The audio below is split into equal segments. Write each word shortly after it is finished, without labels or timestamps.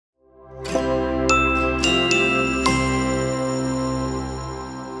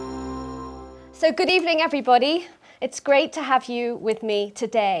So good evening, everybody. It's great to have you with me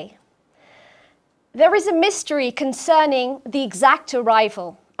today. There is a mystery concerning the exact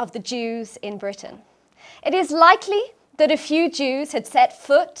arrival of the Jews in Britain. It is likely that a few Jews had set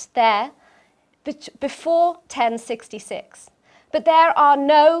foot there before 1066, but there are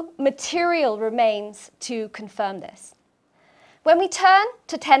no material remains to confirm this. When we turn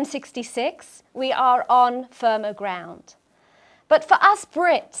to 1066, we are on firmer ground. But for us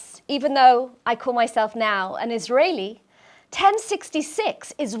Brits, even though I call myself now an Israeli,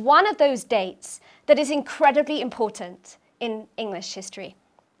 1066 is one of those dates that is incredibly important in English history.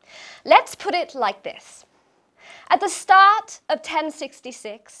 Let's put it like this. At the start of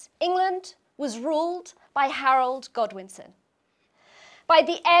 1066, England was ruled by Harold Godwinson. By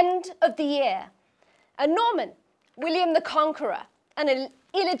the end of the year, a Norman, William the Conqueror, an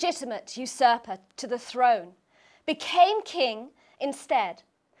illegitimate usurper to the throne, became king instead,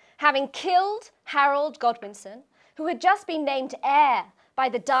 having killed Harold Godwinson, who had just been named heir by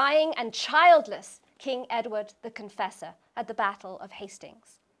the dying and childless King Edward the Confessor at the Battle of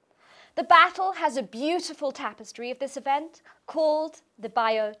Hastings. The battle has a beautiful tapestry of this event called the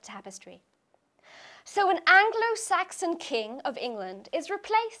Bayeux Tapestry. So an Anglo-Saxon king of England is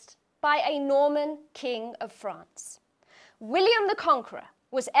replaced by a Norman king of France. William the Conqueror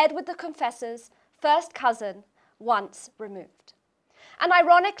was Edward the Confessor's first cousin once removed. And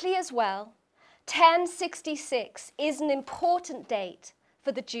ironically as well, 1066 is an important date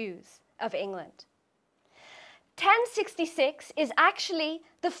for the Jews of England. 1066 is actually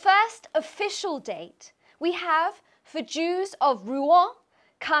the first official date we have for Jews of Rouen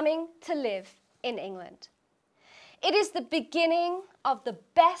coming to live in England. It is the beginning of the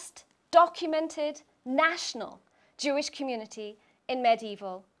best documented national Jewish community in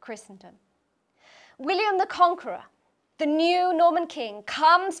medieval Christendom. William the Conqueror, the new Norman king,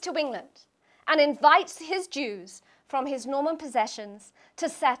 comes to England and invites his Jews from his Norman possessions to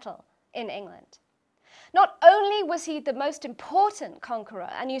settle in England. Not only was he the most important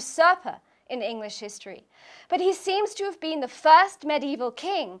conqueror and usurper in English history, but he seems to have been the first medieval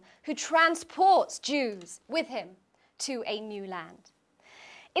king who transports Jews with him to a new land.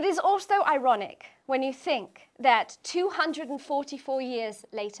 It is also ironic when you think that 224 years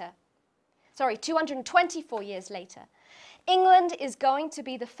later, England is going to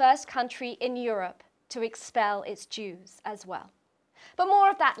be the first country in Europe to expel its Jews as well. But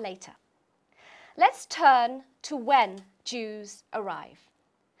more of that later. Let's turn to when Jews arrive.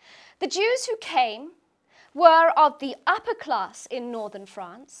 The Jews who came were of the upper class in northern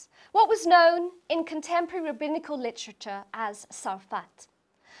France, what was known in contemporary rabbinical literature as Sarfat.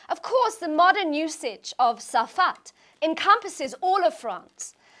 Of course, the modern usage of Sarfat encompasses all of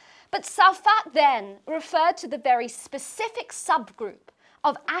France, but Sarfat then referred to the very specific subgroup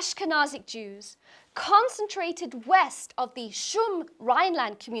of Ashkenazic Jews concentrated west of the Shum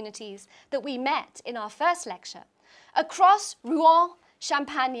Rhineland communities that we met in our first lecture, across Rouen,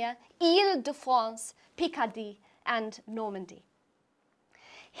 Champagne, Ile-de-France, Picardy, and Normandy.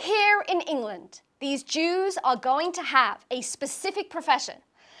 Here in England, these Jews are going to have a specific profession,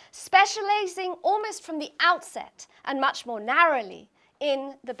 specializing almost from the outset and much more narrowly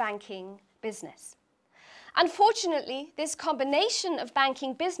in the banking business. Unfortunately, this combination of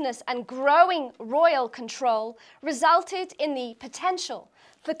banking business and growing royal control resulted in the potential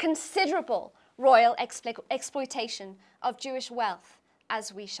for considerable royal exploitation of Jewish wealth,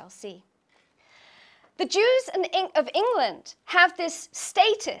 as we shall see. The Jews of England have this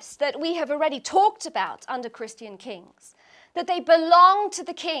status that we have already talked about under Christian kings, that they belong to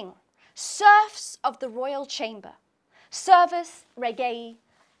the king, serfs of the royal chamber, servus regii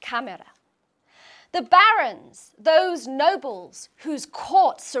camera. The barons, those nobles whose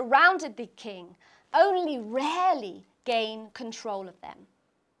court surrounded the king, only rarely gain control of them.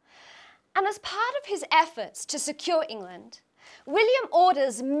 And as part of his efforts to secure England, William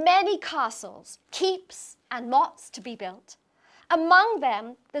orders many castles, keeps, and mottes to be built, among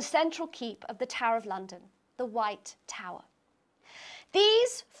them the central keep of the Tower of London, the White Tower.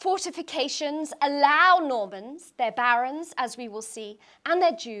 These fortifications allow Normans, their barons, as we will see, and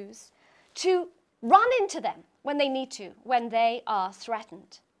their Jews, to run into them when they need to, when they are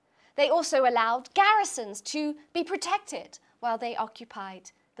threatened. They also allowed garrisons to be protected while they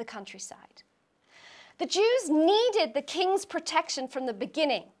occupied the countryside. The Jews needed the king's protection from the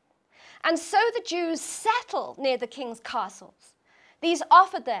beginning, and so the Jews settled near the king's castles. These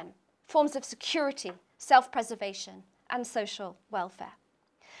offered them forms of security, self-preservation, and social welfare.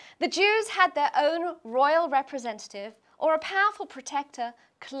 The Jews had their own royal representative or a powerful protector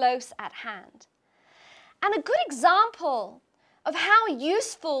close at hand. And a good example of how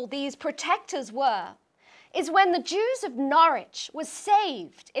useful these protectors were is when the Jews of Norwich were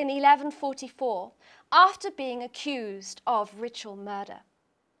saved in 1144 after being accused of ritual murder.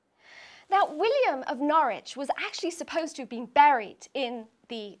 Now, William of Norwich was actually supposed to have been buried in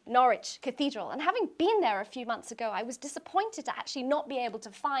the Norwich Cathedral, and having been there a few months ago, I was disappointed to actually not be able to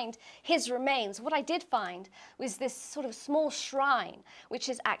find his remains. What I did find was this sort of small shrine, which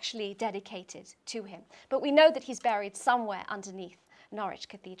is actually dedicated to him. But we know that he's buried somewhere underneath Norwich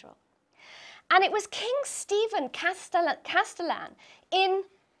Cathedral. And it was King Stephen Castellan in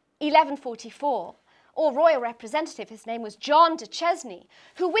 1144, or royal representative, his name was John de Chesney,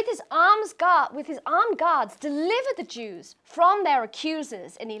 who with his armed guards delivered the Jews from their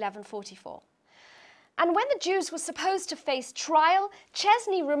accusers in 1144. And when the Jews were supposed to face trial,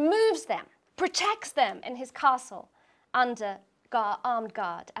 Chesney removes them, protects them in his castle under armed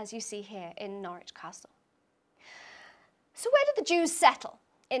guard, as you see here in Norwich Castle. So where did the Jews settle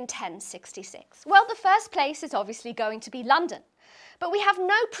in 1066? Well, the first place is obviously going to be London. But we have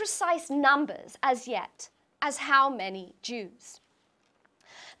no precise numbers as yet as how many Jews.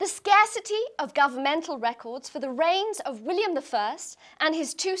 The scarcity of governmental records for the reigns of William I and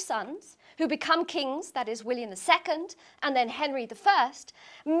his two sons, who become kings, that is William II and then Henry I,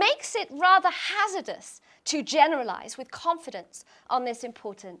 makes it rather hazardous to generalize with confidence on this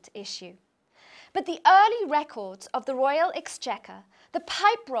important issue. But the early records of the royal exchequer, the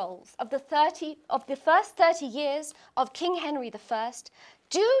pipe rolls of the first 30 years of King Henry I,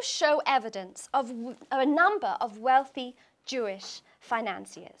 do show evidence of a number of wealthy Jewish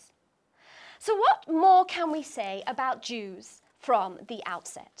financiers. So what more can we say about Jews from the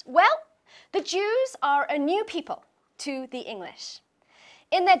outset? Well, the Jews are a new people to the English.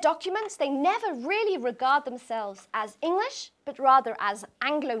 In their documents, they never really regard themselves as English, but rather as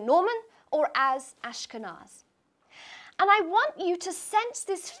Anglo-Norman or as Ashkenaz. And I want you to sense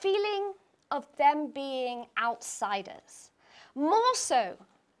this feeling of them being outsiders, more so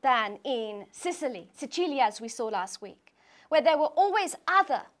than in Sicily, as we saw last week, where there were always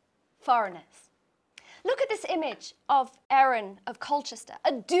other foreigners. Look at this image of Aron of Colchester,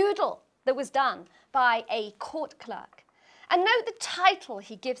 a doodle that was done by a court clerk. And note the title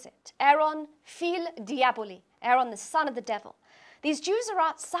he gives it, Aron fil diaboli, Aron the son of the devil. These Jews are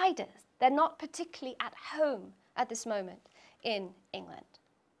outsiders. They're not particularly at home at this moment in England.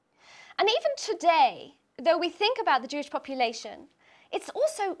 And even today, though we think about the Jewish population, it's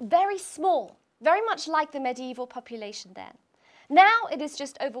also very small, very much like the medieval population then. Now it is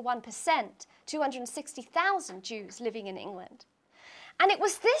just over 1%, 260,000 Jews living in England. And it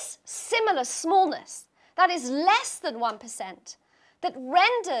was this similar smallness, that is less than 1%, that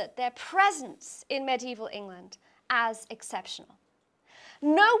rendered their presence in medieval England as exceptional.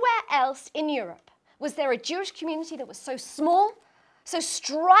 Nowhere else in Europe was there a Jewish community that was so small, so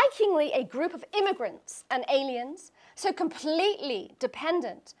strikingly a group of immigrants and aliens, so completely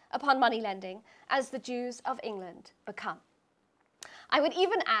dependent upon moneylending as the Jews of England become. I would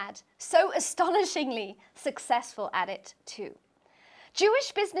even add, so astonishingly successful at it too.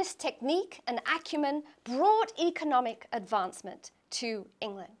 Jewish business technique and acumen brought economic advancement to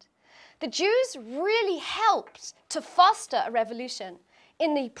England. The Jews really helped to foster a revolution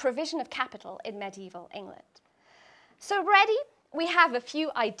in the provision of capital in medieval England. So ready, we have a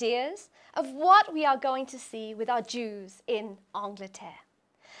few ideas of what we are going to see with our Jews in Angleterre.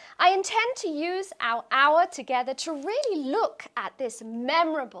 I intend to use our hour together to really look at this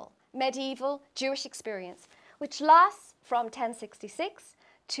memorable medieval Jewish experience, which lasts from 1066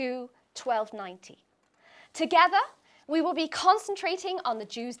 to 1290. Together, we will be concentrating on the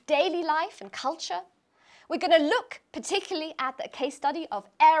Jews' daily life and culture. We're going to look particularly at the case study of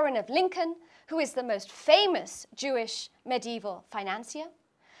Aron of Lincoln, who is the most famous Jewish medieval financier.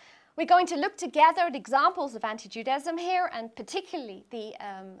 We're going to look together at examples of anti-Judaism here, and particularly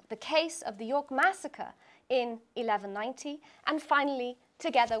the case of the York Massacre in 1190. And finally,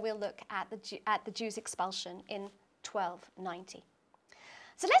 together we'll look at the Jews' expulsion in 1290.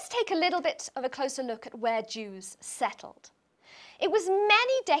 So let's take a little bit of a closer look at where Jews settled. It was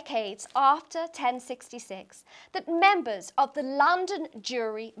many decades after 1066 that members of the London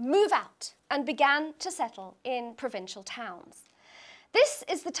Jewry move out and began to settle in provincial towns. This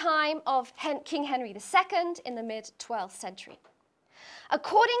is the time of King Henry II in the mid-12th century.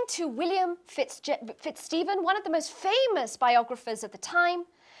 According to William Fitzstephen, one of the most famous biographers of the time,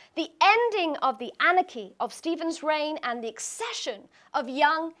 the ending of the anarchy of Stephen's reign and the accession of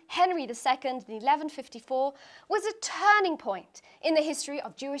young Henry II in 1154 was a turning point in the history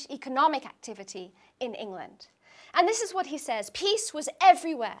of Jewish economic activity in England. And this is what he says: peace was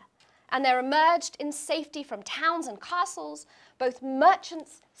everywhere, and there emerged in safety from towns and castles both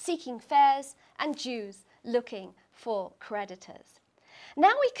merchants seeking fares and Jews looking for creditors.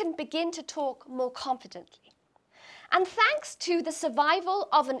 Now we can begin to talk more confidently. And thanks to the survival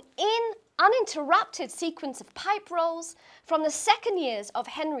of an uninterrupted sequence of pipe rolls from the second years of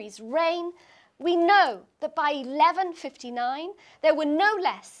Henry's reign, we know that by 1159 there were no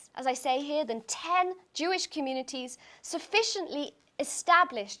less, as I say here, than 10 Jewish communities sufficiently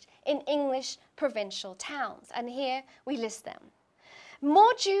established in English provincial towns. And here we list them.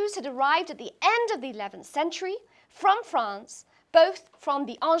 More Jews had arrived at the end of the 11th century from France, both from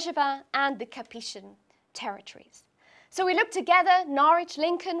the Angevin and the Capetian territories. So we look together: Norwich,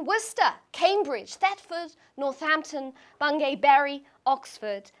 Lincoln, Worcester, Cambridge, Thetford, Northampton, Bungay, Bury,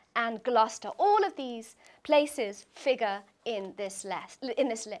 Oxford, and Gloucester. All of these places figure in this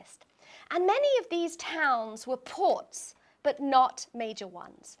list. And many of these towns were ports, but not major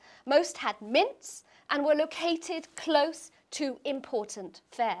ones. Most had mints and were located close to important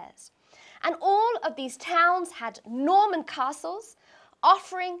fairs. And all of these towns had Norman castles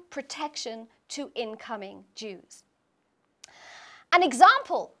offering protection to incoming Jews. An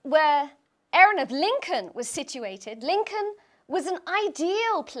example where Aron of Lincoln was situated, Lincoln was an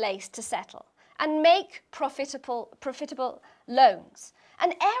ideal place to settle and make profitable loans.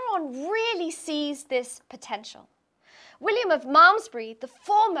 And Aron really sees this potential. William of Malmesbury, the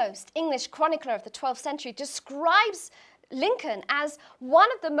foremost English chronicler of the 12th century, describes Lincoln as one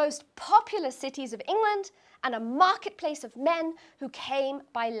of the most populous cities of England and a marketplace of men who came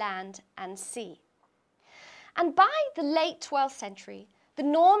by land and sea. And by the late 12th century, the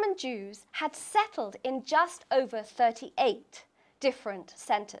Norman Jews had settled in just over 38 different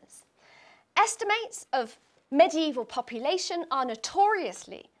centres. Estimates of medieval population are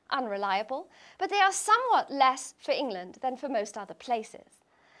notoriously unreliable, but they are somewhat less for England than for most other places.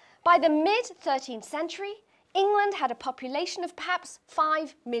 By the mid-13th century, England had a population of perhaps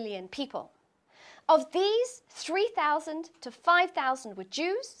 5 million people. Of these, 3,000 to 5,000 were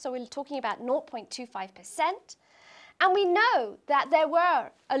Jews, so we're talking about 0.25%. And we know that there were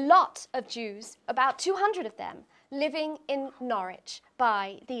a lot of Jews, about 200 of them, living in Norwich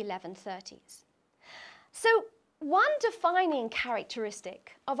by the 1130s. So one defining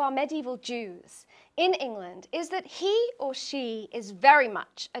characteristic of our medieval Jews in England is that he or she is very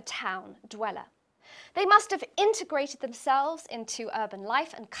much a town dweller. They must have integrated themselves into urban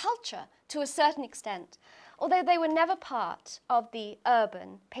life and culture to a certain extent, although they were never part of the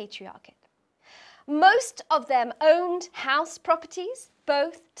urban patriarchate. Most of them owned house properties,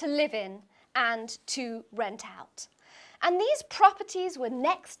 both to live in and to rent out. And these properties were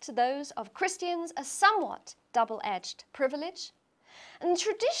next to those of Christians a somewhat double-edged privilege. And the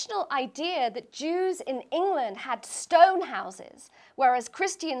traditional idea that Jews in England had stone houses, whereas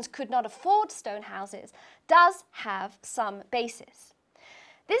Christians could not afford stone houses, does have some basis.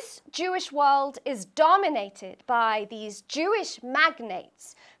 This Jewish world is dominated by these Jewish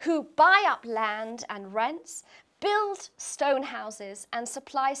magnates who buy up land and rents, build stone houses, and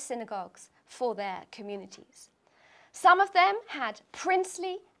supply synagogues for their communities. Some of them had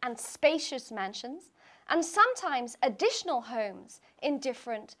princely and spacious mansions, and sometimes additional homes in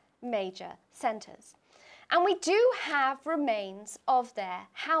different major centres. And we do have remains of their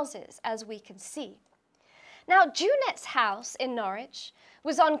houses, as we can see. Now, Junet's house in Norwich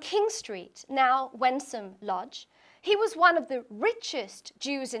was on King Street, now Wensum Lodge. He was one of the richest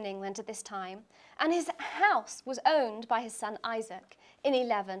Jews in England at this time, and his house was owned by his son Isaac in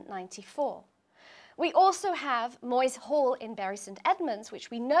 1194. We also have Moy's Hall in Bury St Edmunds,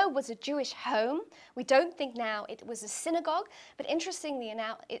 which we know was a Jewish home. We don't think now it was a synagogue, but interestingly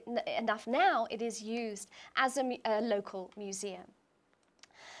enough now it is used as a local museum.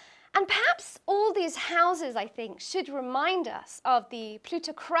 And perhaps all these houses, I think, should remind us of the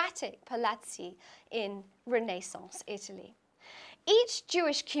plutocratic palazzi in Renaissance Italy. Each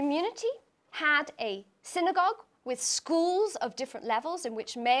Jewish community had a synagogue with schools of different levels in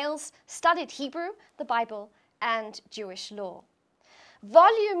which males studied Hebrew, the Bible, and Jewish law.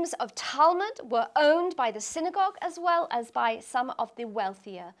 Volumes of Talmud were owned by the synagogue as well as by some of the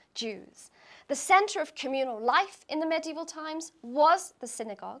wealthier Jews. The center of communal life in the medieval times was the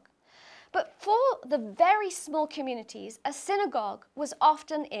synagogue, but for the very small communities, a synagogue was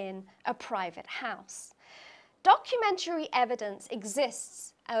often in a private house. Documentary evidence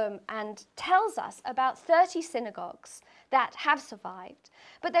exists and tells us about 30 synagogues that have survived,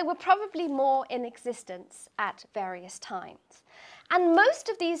 but they were probably more in existence at various times. And most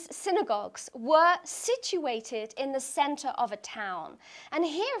of these synagogues were situated in the center of a town. And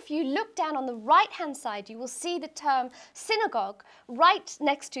here, if you look down on the right-hand side, you will see the term synagogue right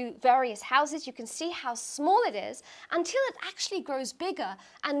next to various houses. You can see how small it is until it actually grows bigger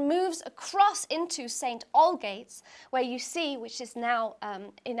and moves across into St. Algates, where you see, which is now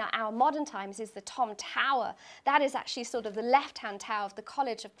in our modern times, is the Tom Tower. That is actually sort of the left-hand tower of the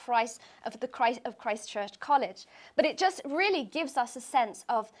College of Christ, of Christ Church College. But it just really gives us a sense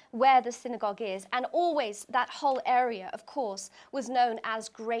of where the synagogue is. And always that whole area, of course, was known as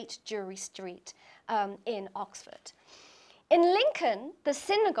Great Jewry Street in Oxford. In Lincoln, the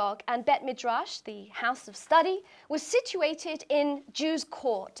synagogue and Bet Midrash, the house of study, was situated in Jews'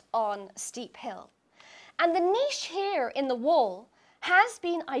 Court on Steep Hill. And the niche here in the wall has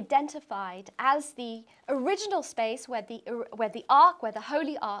been identified as the original space where the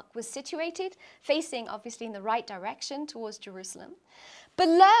Holy Ark was situated, facing obviously in the right direction towards Jerusalem.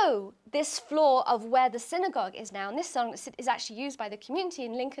 Below this floor of where the synagogue is now, and this song is actually used by the community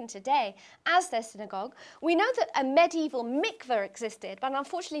in Lincoln today as their synagogue, we know that a medieval mikveh existed, but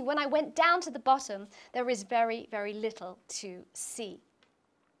unfortunately when I went down to the bottom, there is very, very little to see.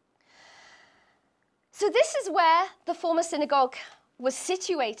 So this is where the former synagogue was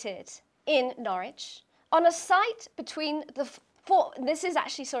situated in Norwich, on a site between this is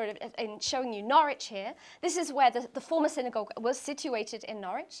actually sort of in showing you Norwich here. This is where the former synagogue was situated in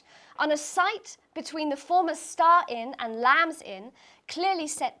Norwich, on a site between the former Star Inn and Lamb's Inn, clearly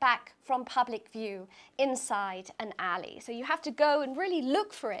set back from public view inside an alley. So you have to go and really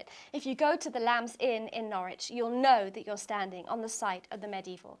look for it. If you go to the Lamb's Inn in Norwich, you'll know that you're standing on the site of the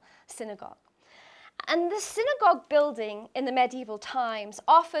medieval synagogue. And the synagogue building in the medieval times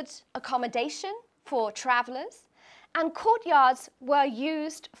offered accommodation for travelers, and courtyards were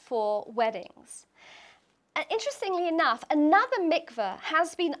used for weddings. And interestingly enough, another mikveh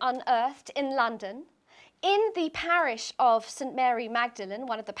has been unearthed in London, in the parish of St. Mary Magdalene,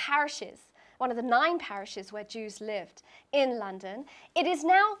 one of the parishes, one of the 9 parishes where Jews lived in London. It is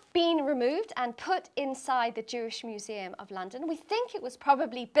now being removed and put inside the Jewish Museum of London. We think it was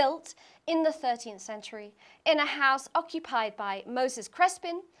probably built in the 13th century in a house occupied by Moses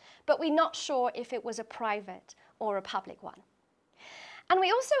Crespin, but we're not sure if it was a private or a public one. And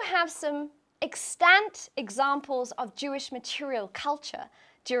we also have some extant examples of Jewish material culture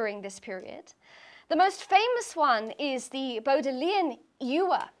during this period. The most famous one is the Bodleian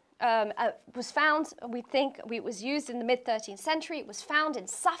ewer. Was found, we think it was used in the mid-13th century. It was found in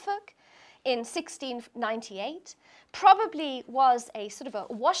Suffolk in 1698. Probably was a sort of a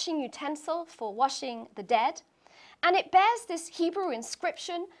washing utensil for washing the dead. And it bears this Hebrew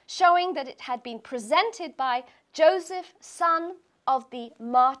inscription showing that it had been presented by Joseph, son of the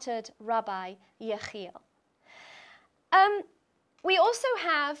martyred Rabbi Yechiel. We also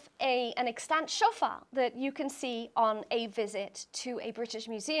have an extant shofar that you can see on a visit to a British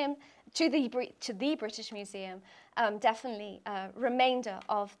museum, to the British Museum, definitely a remainder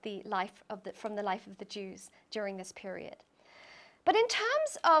of the life from the life of the Jews during this period. But in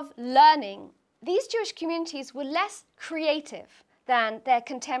terms of learning, these Jewish communities were less creative than their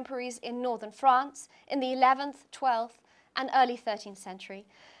contemporaries in northern France in the 11th, 12th, and early 13th century.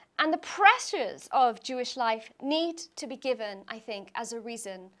 And the pressures of Jewish life need to be given, I think, as a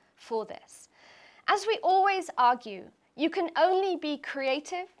reason for this. As we always argue, you can only be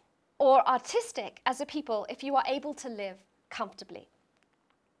creative or artistic as a people if you are able to live comfortably.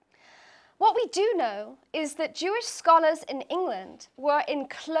 What we do know is that Jewish scholars in England were in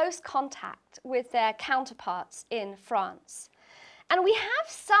close contact with their counterparts in France. And we have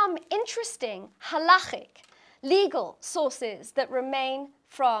some interesting halachic legal sources that remain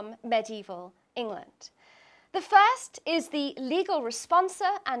from medieval England. The first is the legal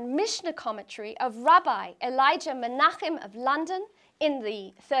responsa and Mishnah commentary of Rabbi Elijah Menachem of London in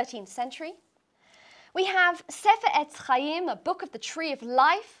the 13th century. We have Sefer Etz Chaim, a book of the Tree of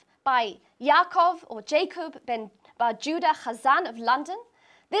Life by Yaakov or Jacob ben Bar Judah Chazan of London.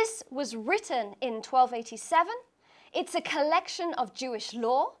 This was written in 1287. It's a collection of Jewish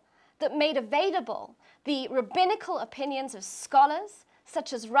law that made available the rabbinical opinions of scholars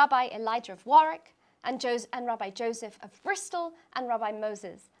such as Rabbi Elijah of Warwick and Rabbi Joseph of Bristol and Rabbi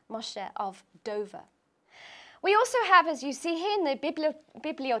Moses Moshe of Dover. We also have, as you see here in the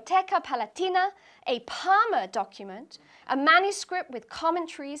Bibliotheca Palatina, a Palmer document, a manuscript with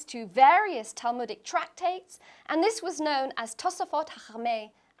commentaries to various Talmudic tractates, and this was known as Tosafot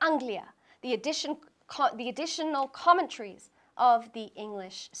HaChamei Anglia, the additional commentaries of the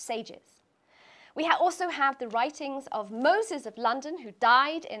English sages. We also have the writings of Moses of London, who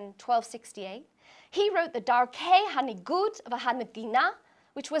died in 1268. He wrote the Darkei Hanigud V'Hanagina,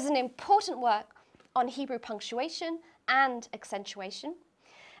 which was an important work on Hebrew punctuation and accentuation.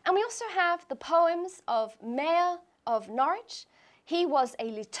 And we also have the poems of Mayor of Norwich. He was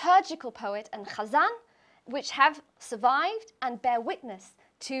a liturgical poet, and Chazan, which have survived and bear witness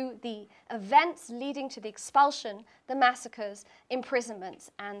to the events leading to the expulsion, the massacres, imprisonments,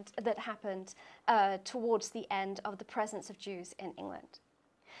 and that happened towards the end of the presence of Jews in England.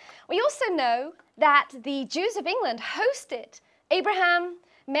 We also know that the Jews of England hosted Abraham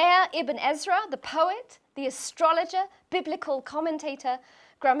Meir ibn Ezra, the poet, the astrologer, biblical commentator,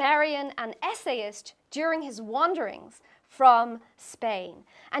 grammarian, and essayist during his wanderings from Spain.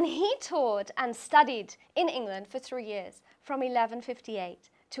 And he taught and studied in England for 3 years, from 1158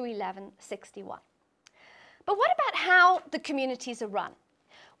 to 1161. But what about how the communities are run?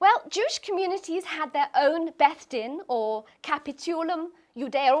 Well, Jewish communities had their own Beth Din, or Capitulum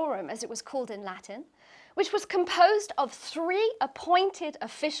Judaeorum, as it was called in Latin, which was composed of 3 appointed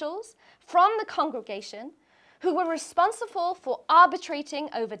officials from the congregation who were responsible for arbitrating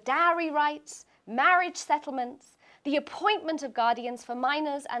over dowry rights, marriage settlements, the appointment of guardians for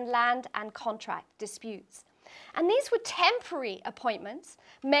minors, and land and contract disputes. And these were temporary appointments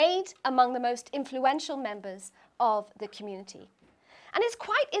made among the most influential members of the community. And it's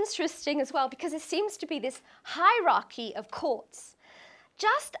quite interesting as well, because it seems to be this hierarchy of courts.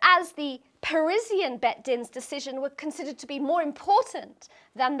 Just as the Parisian Bet Din's decision were considered to be more important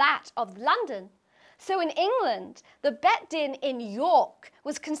than that of London, so in England, the Bet Din in York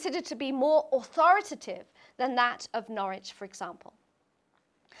was considered to be more authoritative than that of Norwich, for example.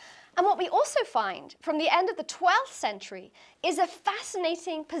 And what we also find from the end of the 12th century is a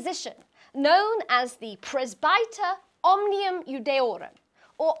fascinating position known as the Presbyter Omnium Judaeorum,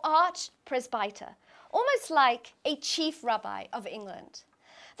 or Archpresbyter, almost like a chief rabbi of England.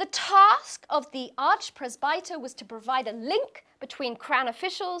 The task of the Archpresbyter was to provide a link between crown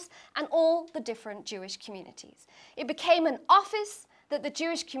officials and all the different Jewish communities. It became an office that the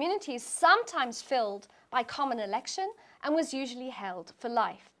Jewish communities sometimes filled by common election and was usually held for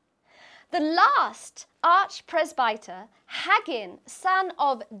life. The last archpresbyter, Hagin, son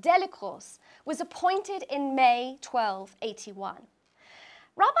of Delicros, was appointed in May 1281.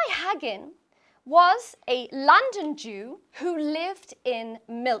 Rabbi Hagin was a London Jew who lived in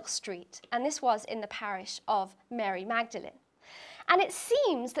Milk Street, and this was in the parish of Mary Magdalene. And it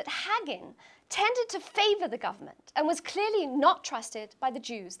seems that Hagin tended to favour the government and was clearly not trusted by the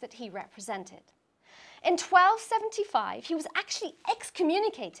Jews that he represented. In 1275, he was actually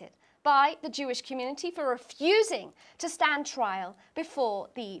excommunicated by the Jewish community for refusing to stand trial before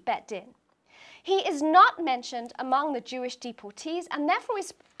the Bet Din. He is not mentioned among the Jewish deportees and therefore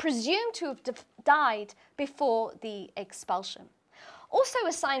is presumed to have died before the expulsion. Also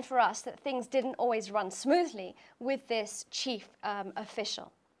a sign for us that things didn't always run smoothly with this chief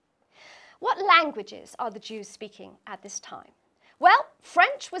official. What languages are the Jews speaking at this time? Well,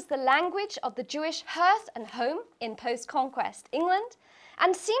 French was the language of the Jewish hearth and home in post-conquest England,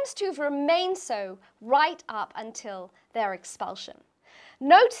 and seems to have remained so right up until their expulsion.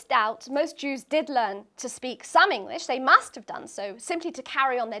 No doubt most Jews did learn to speak some English. They must have done so simply to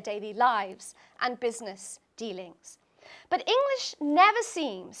carry on their daily lives and business dealings. But English never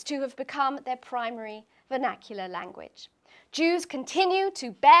seems to have become their primary vernacular language. Jews continue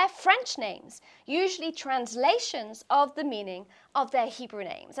to bear French names, usually translations of the meaning of their Hebrew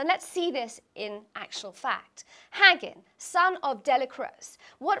names. And let's see this in actual fact. Hagin, son of Delicros.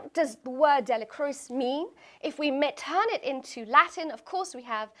 What does the word Delicros mean? If we turn it into Latin, of course we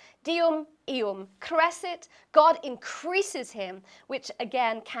have Deum eum, crescit, God increases him, which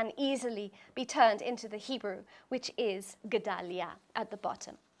again can easily be turned into the Hebrew, which is Gedalia at the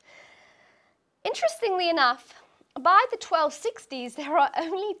bottom. Interestingly enough, by the 1260s, there are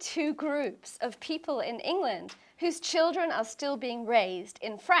only 2 groups of people in England whose children are still being raised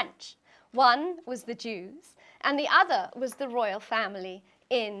in French. One was the Jews, and the other was the royal family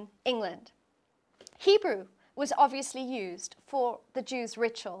in England. Hebrew was obviously used for the Jews'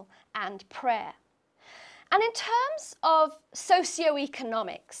 ritual and prayer. And in terms of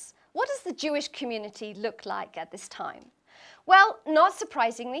socioeconomics, what does the Jewish community look like at this time? Well, not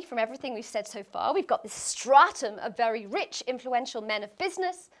surprisingly, from everything we've said so far, we've got this stratum of very rich, influential men of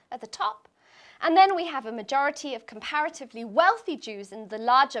business at the top. And then we have a majority of comparatively wealthy Jews in the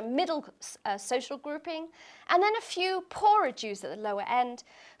larger middle social grouping, and then a few poorer Jews at the lower end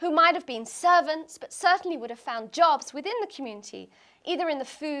who might have been servants, but certainly would have found jobs within the community, either in the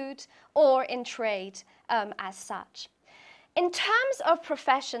food or in trade as such. In terms of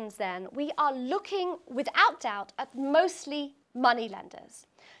professions then, we are looking without doubt at mostly moneylenders.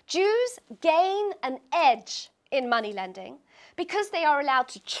 Jews gain an edge in moneylending because they are allowed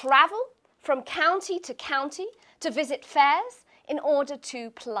to travel from county to county to visit fairs in order to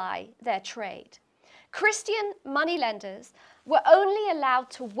ply their trade. Christian moneylenders were only allowed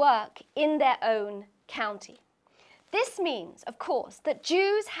to work in their own county. This means, of course, that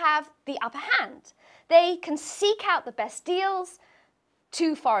Jews have the upper hand. They can seek out the best deals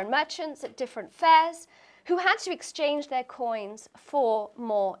to foreign merchants at different fairs who had to exchange their coins for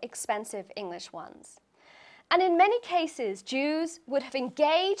more expensive English ones. And in many cases, Jews would have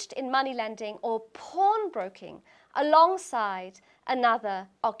engaged in moneylending or pawnbroking alongside another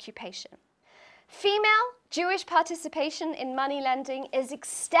occupation. Female Jewish participation in moneylending is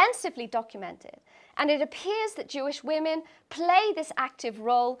extensively documented, and it appears that Jewish women play this active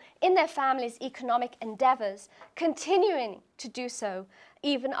role in their families' economic endeavors, continuing to do so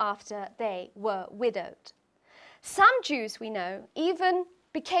even after they were widowed. Some Jews, we know, even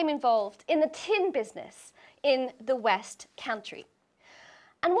became involved in the tin business in the West Country.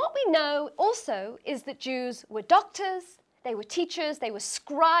 And what we know also is that Jews were doctors, they were teachers, they were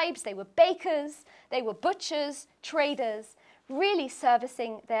scribes, they were bakers, they were butchers, traders, really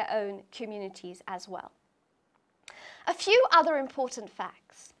servicing their own communities as well. A few other important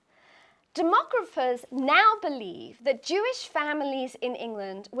facts. Demographers now believe that Jewish families in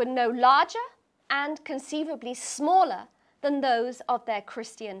England were no larger and conceivably smaller than those of their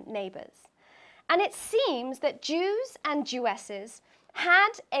Christian neighbours. And it seems that Jews and Jewesses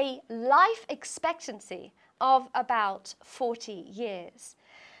had a life expectancy of about 40 years.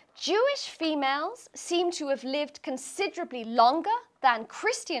 Jewish females seem to have lived considerably longer than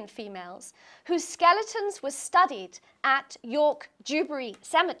Christian females, whose skeletons were studied at York Jewbury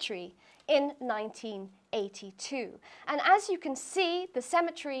Cemetery in 1982. And as you can see, the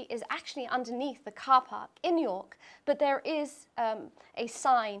cemetery is actually underneath the car park in York, but there is a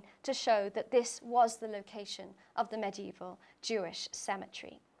sign to show that this was the location of the medieval Jewish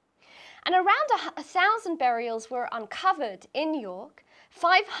cemetery. And around 1,000 burials were uncovered in York.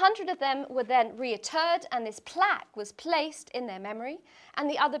 500 of them were then reinterred, and this plaque was placed in their memory, and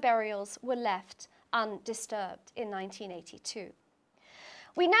the other burials were left undisturbed in 1982.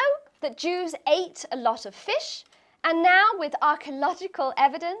 We know that Jews ate a lot of fish, and now with archaeological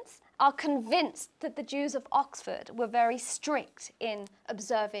evidence are convinced that the Jews of Oxford were very strict in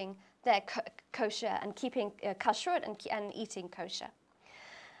observing their kosher and keeping kashrut and eating kosher.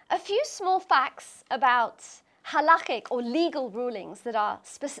 A few small facts about halakhic or legal rulings that are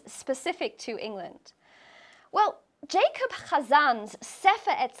specific to England. Well, Jacob Chazan's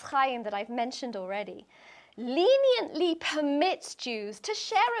Sefer Etz Chaim that I've mentioned already leniently permits Jews to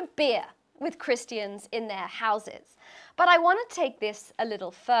share a beer with Christians in their houses. But I want to take this a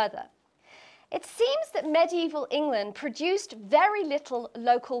little further. It seems that medieval England produced very little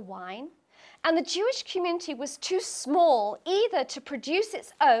local wine, and the Jewish community was too small either to produce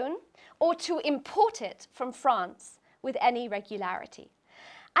its own or to import it from France with any regularity.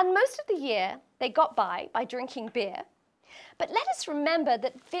 And most of the year they got by drinking beer. But let us remember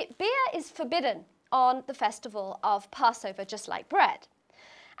that beer is forbidden on the festival of Passover, just like bread.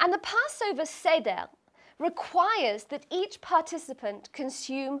 And the Passover Seder requires that each participant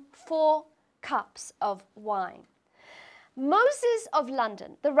consume 4 cups of wine. Moses of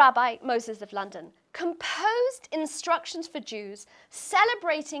London, the Rabbi Moses of London, composed instructions for Jews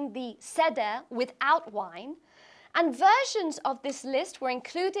celebrating the Seder without wine, and versions of this list were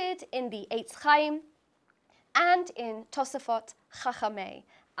included in the Eitz Chaim and in Tosafot Chachamei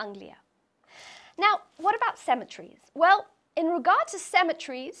Anglia. Now, what about cemeteries? Well, in regard to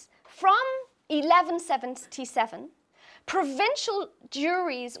cemeteries, from 1177, provincial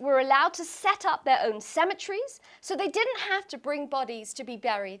juries were allowed to set up their own cemeteries, so they didn't have to bring bodies to be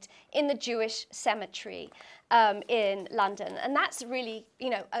buried in the Jewish cemetery in London. And that's really,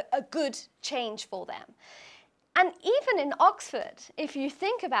 a good change for them. And even in Oxford, if you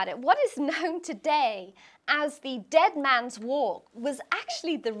think about it, what is known today as the Dead Man's Walk was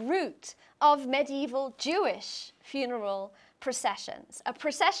actually the route of medieval Jewish funeral processions. A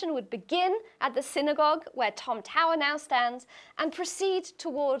procession would begin at the synagogue where Tom Tower now stands and proceed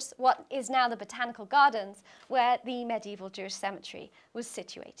towards what is now the Botanical Gardens where the medieval Jewish cemetery was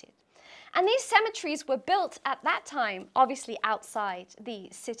situated. And these cemeteries were built at that time, obviously outside the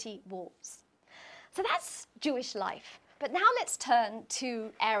city walls. So that's Jewish life. But now let's turn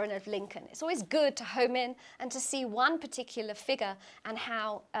to Aron of Lincoln. It's always good to home in and to see one particular figure and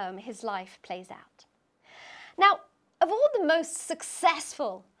how his life plays out. Now, of all the most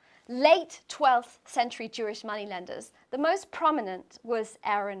successful late 12th century Jewish moneylenders, the most prominent was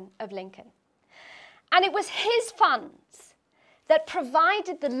Aaron of Lincoln. And it was his funds that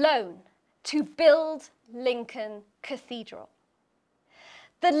provided the loan to build Lincoln Cathedral.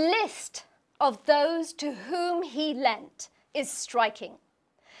 The list of those to whom he lent is striking.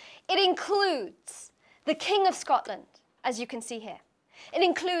 It includes the King of Scotland, as you can see here. It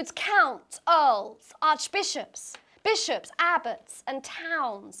includes counts, earls, archbishops, bishops, abbots, and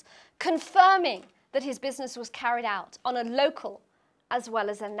towns, confirming that his business was carried out on a local as well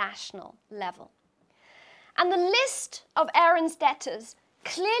as a national level. And the list of Aaron's debtors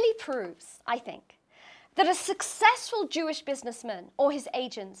clearly proves, I think, that a successful Jewish businessman or his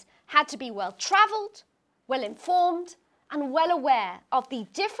agents had to be well-traveled, well-informed, and well aware of the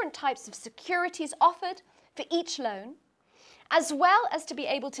different types of securities offered for each loan, as well as to be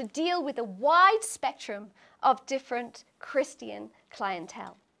able to deal with a wide spectrum of different Christian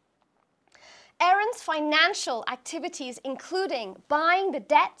clientele. Aaron's financial activities, including buying the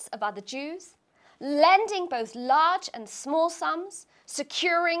debts of other Jews, lending both large and small sums,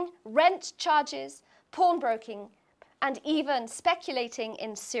 securing rent charges, pawnbroking, and even speculating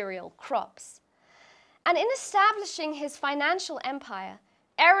in cereal crops. And in establishing his financial empire,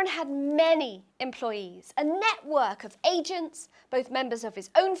 Aaron had many employees, a network of agents, both members of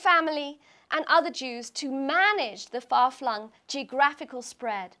his own family and other Jews, to manage the far-flung geographical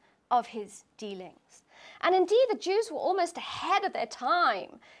spread of his dealings. And indeed, the Jews were almost ahead of their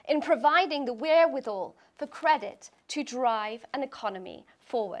time in providing the wherewithal for credit to drive an economy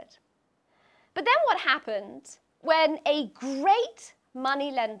forward. But then what happened when a great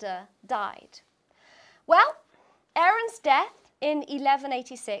moneylender died? Well, Aaron's death in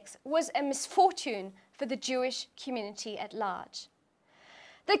 1186 was a misfortune for the Jewish community at large.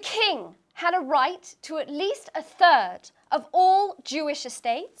 The king had a right to at least a third of all Jewish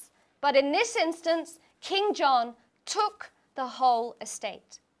estates, but in this instance, King John took the whole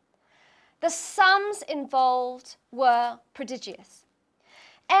estate. The sums involved were prodigious.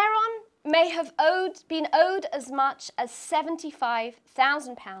 Aaron may have been owed as much as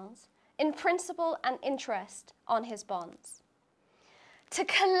 £75,000 in principal and interest on his bonds. To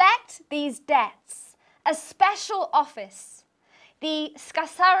collect these debts, a special office, the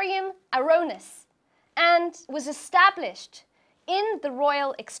Scassarium Aronis, was established in the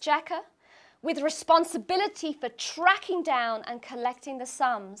royal exchequer with responsibility for tracking down and collecting the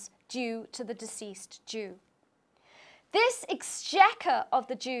sums due to the deceased Jew. This exchequer of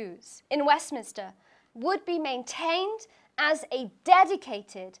the Jews in Westminster would be maintained as a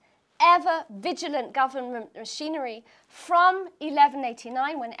dedicated, ever-vigilant government machinery from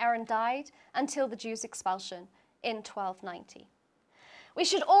 1189, when Aaron died, until the Jews' expulsion in 1290. We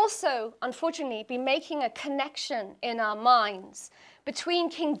should also, unfortunately, be making a connection in our minds between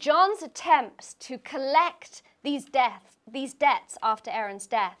King John's attempts to collect these debts after Aaron's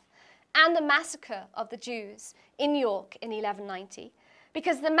death and the massacre of the Jews in York in 1190,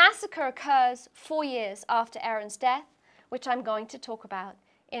 because the massacre occurs 4 years after Aaron's death, which I'm going to talk about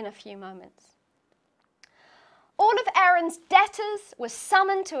in a few moments. All of Aaron's debtors were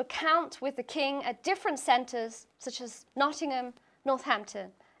summoned to account with the king at different centres, such as Nottingham,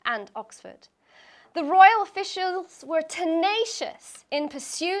 Northampton, and Oxford. The royal officials were tenacious in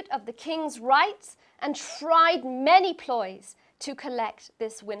pursuit of the king's rights and tried many ploys to collect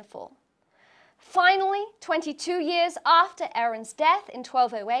this windfall. Finally, 22 years after Aaron's death in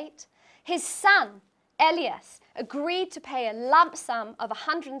 1208, his son, Elias, agreed to pay a lump sum of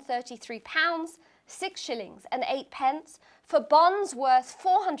 £133, 6 shillings and 8 pence for bonds worth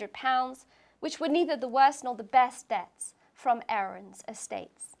 £400, which were neither the worst nor the best debts from Aaron's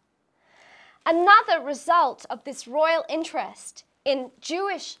estates. Another result of this royal interest in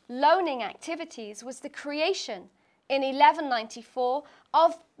Jewish loaning activities was the creation in 1194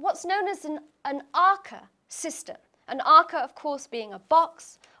 of what's known as an arca system. An arca, of course, being a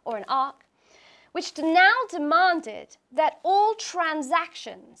box or an ark, which now demanded that all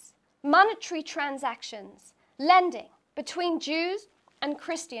transactions, monetary transactions, lending between Jews and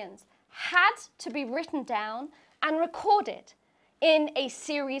Christians had to be written down and recorded in a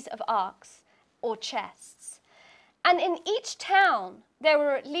series of arks or chests. And in each town, there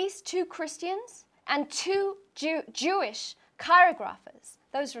were at least 2 Christians and 2 Jewish chirographers,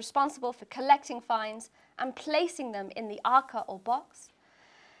 those responsible for collecting fines and placing them in the arca or box.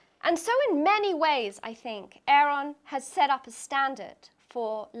 And so in many ways, I think, Aaron has set up a standard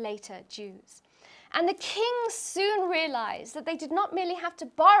for later Jews. And the kings soon realized that they did not merely have to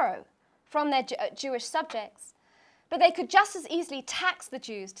borrow from their Jewish subjects, but they could just as easily tax the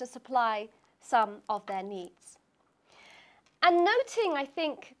Jews to supply some of their needs. And noting, I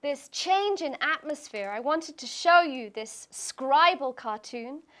think, this change in atmosphere, I wanted to show you this scribal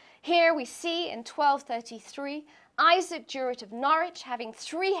cartoon. Here we see in 1233, Isaac Durrett of Norwich having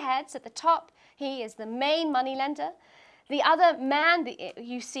 3 heads at the top. He is the main moneylender. The other man that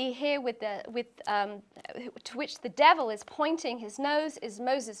you see here to which the devil is pointing his nose is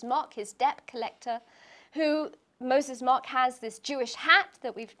Moses Mock, his debt collector, who Moses Mock has this Jewish hat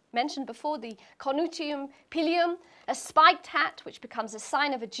that we've mentioned before, the cornutium pilium, a spiked hat which becomes a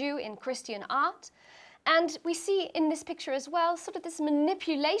sign of a Jew in Christian art. And we see in this picture as well sort of this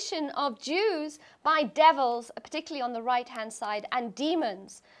manipulation of Jews by devils, particularly on the right-hand side, and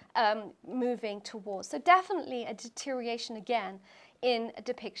demons moving towards. So definitely a deterioration again in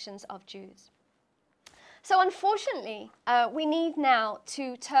depictions of Jews. So unfortunately, we need now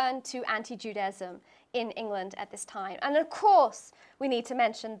to turn to anti-Judaism in England at this time. And of course, we need to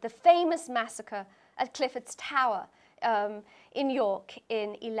mention the famous massacre at Clifford's Tower in York in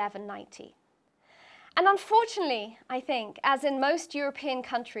 1190. And unfortunately, I think, as in most European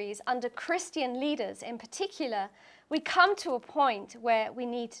countries, under Christian leaders in particular, we come to a point where we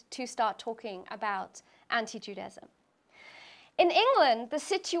need to start talking about anti-Judaism. In England, the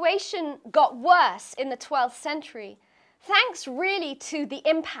situation got worse in the 12th century, thanks really to the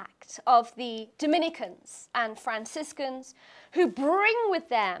impact of the Dominicans and Franciscans, who bring with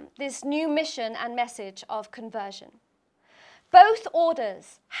them this new mission and message of conversion. Both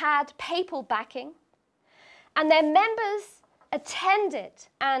orders had papal backing, and their members attended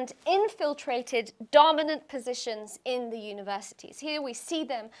and infiltrated dominant positions in the universities. Here we see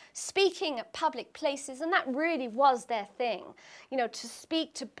them speaking at public places, and that really was their thing. You know, to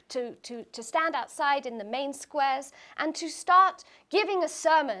speak, to stand outside in the main squares and to start giving a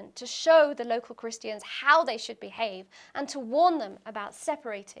sermon to show the local Christians how they should behave and to warn them about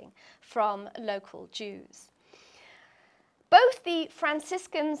separating from local Jews. Both the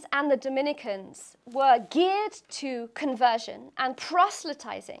Franciscans and the Dominicans were geared to conversion and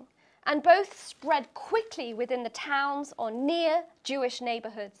proselytizing, and both spread quickly within the towns or near Jewish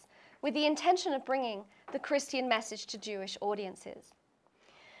neighborhoods with the intention of bringing the Christian message to Jewish audiences.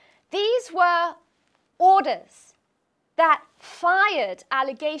 These were orders that fired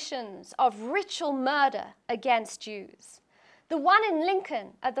allegations of ritual murder against Jews. The one in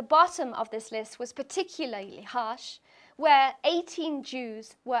Lincoln at the bottom of this list was particularly harsh, where 18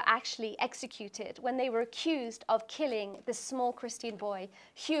 Jews were actually executed when they were accused of killing this small Christian boy,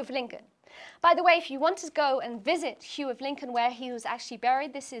 Hugh of Lincoln. By the way, if you want to go and visit Hugh of Lincoln, where he was actually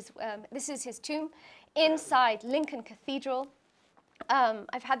buried, this is his tomb inside Lincoln Cathedral.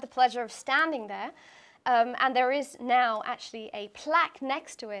 I've had the pleasure of standing there, and there is now actually a plaque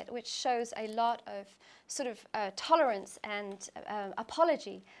next to it which shows a lot of sort of tolerance and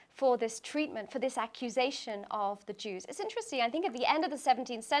apology for this treatment, for this accusation of the Jews. It's interesting, I think at the end of the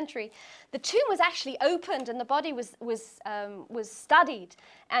 17th century, the tomb was actually opened and the body was studied,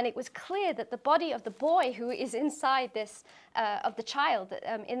 and it was clear that the body of the boy who is inside this, of the child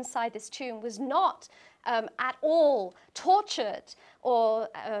inside this tomb was not at all tortured or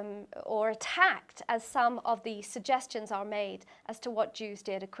attacked, as some of the suggestions are made as to what Jews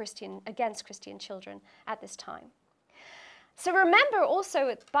did against Christian children at this time. So remember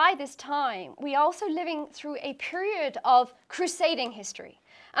also, by this time, we are also living through a period of crusading history.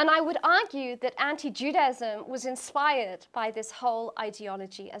 And I would argue that anti-Judaism was inspired by this whole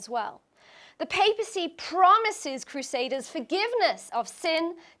ideology as well. The papacy promises crusaders forgiveness of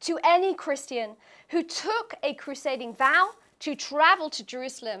sin to any Christian who took a crusading vow to travel to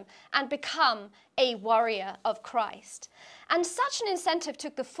Jerusalem and become a warrior of Christ. And such an incentive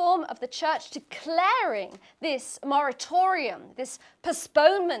took the form of the church declaring this moratorium, this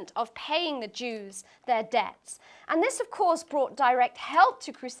postponement of paying the Jews their debts. And this, of course, brought direct help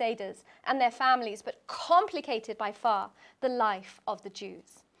to crusaders and their families, but complicated by far the life of the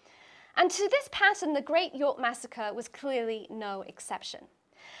Jews. And to this pattern, the Great York Massacre was clearly no exception.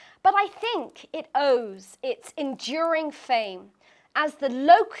 But I think it owes its enduring fame as the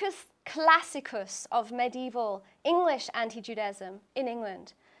locus classicus of medieval English anti-Judaism in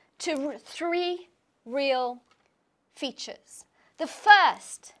England to 3 real features. The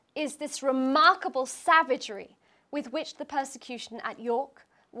first is this remarkable savagery with which the persecution at York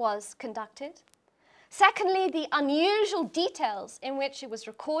was conducted. Secondly, the unusual details in which it was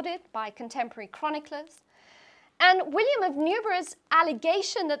recorded by contemporary chroniclers. And William of Newburgh's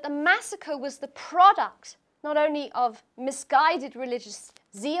allegation that the massacre was the product not only of misguided religious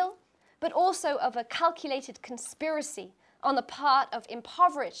zeal, but also of a calculated conspiracy on the part of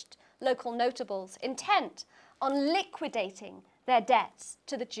impoverished local notables intent on liquidating their debts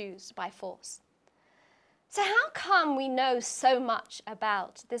to the Jews by force. So how come we know so much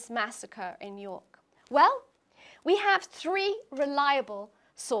about this massacre in York? Well, we have three reliable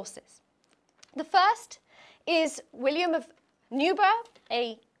sources. The first is William of Newburgh,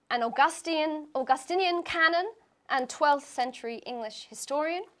 an Augustinian canon and 12th century English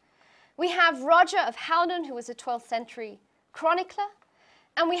historian. We have Roger of Howden, who was a 12th century chronicler.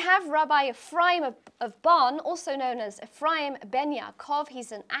 And we have Rabbi Ephraim of Bonn, also known as Ephraim ben Yaakov.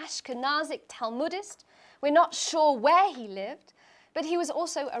 He's an Ashkenazic Talmudist. We're not sure where he lived, but he was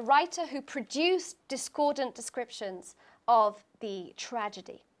also a writer who produced discordant descriptions of the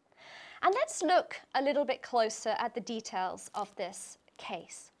tragedy. And let's look a little bit closer at the details of this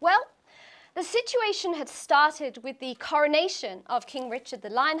case. Well, the situation had started with the coronation of King Richard the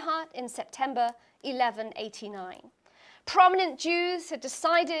Lionheart in September 1189. Prominent Jews had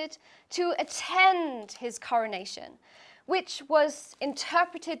decided to attend his coronation, which was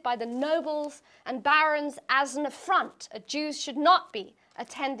interpreted by the nobles and barons as an affront. Jews should not be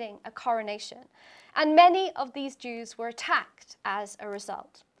attending a coronation. And many of these Jews were attacked as a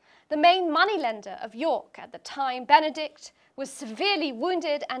result. The main moneylender of York at the time, Benedict, was severely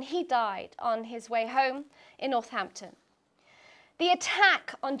wounded and he died on his way home in Northampton. The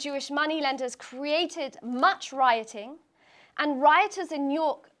attack on Jewish moneylenders created much rioting, and rioters in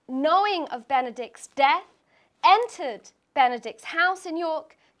York, knowing of Benedict's death, entered Benedict's house in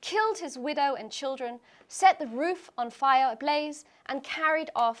York, killed his widow and children, set the roof on fire ablaze, and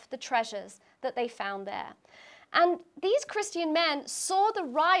carried off the treasures that they found there. And these Christian men saw the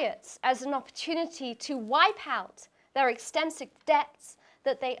riots as an opportunity to wipe out their extensive debts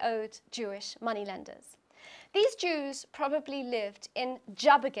that they owed Jewish moneylenders. These Jews probably lived in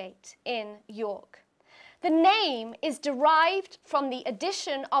Jubbergate in York. The name is derived from the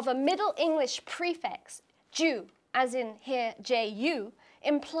addition of a Middle English prefix, Jew, as in here J-U,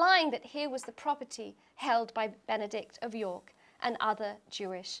 implying that here was the property held by Benedict of York and other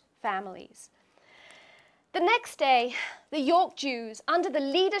Jewish families. The next day, the York Jews, under the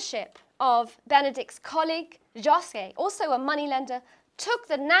leadership of Benedict's colleague, Josque, also a moneylender, took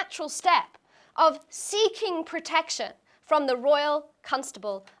the natural step of seeking protection from the royal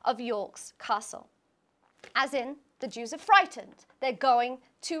constable of York's castle. As in, the Jews are frightened. They're going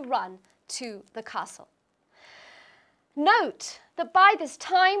to run to the castle. Note that by this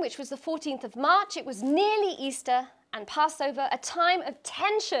time, which was the 14th of March, it was nearly Easter and Passover, a time of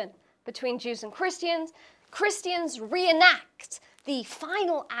tension between Jews and Christians. Christians reenact the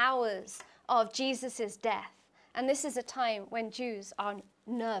final hours of Jesus' death. And this is a time when Jews are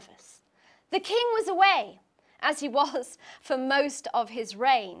nervous. The king was away, as he was for most of his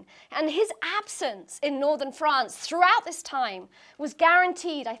reign. And his absence in northern France throughout this time was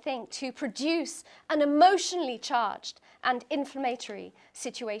guaranteed, I think, to produce an emotionally charged and inflammatory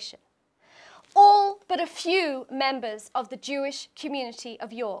situation. All but a few members of the Jewish community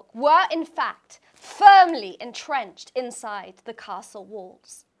of York were, in fact, firmly entrenched inside the castle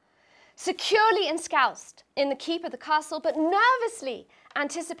walls. Securely ensconced in the keep of the castle, but nervously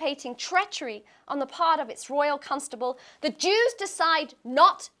anticipating treachery on the part of its royal constable, the Jews decide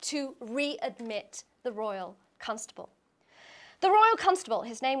not to readmit the royal constable. The royal constable,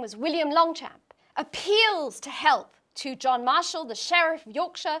 his name was William Longchamp, appeals to help to John Marshall, the sheriff of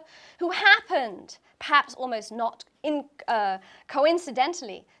Yorkshire, who happened, perhaps almost not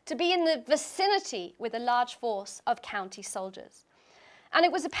coincidentally, to be in the vicinity with a large force of county soldiers. And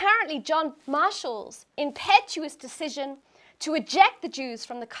it was apparently John Marshall's impetuous decision to eject the Jews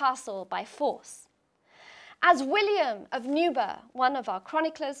from the castle by force. As William of Newburgh, one of our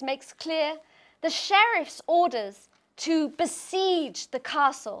chroniclers, makes clear, the sheriff's orders to besiege the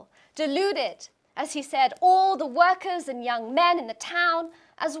castle deluded, as he said, all the workers and young men in the town,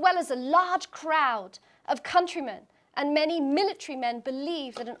 as well as a large crowd of countrymen, and many military men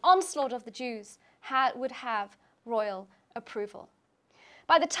believed that an onslaught of the Jews would have royal approval.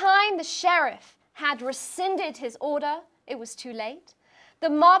 By the time the sheriff had rescinded his order, it was too late. The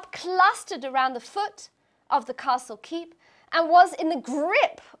mob clustered around the foot of the castle keep and was in the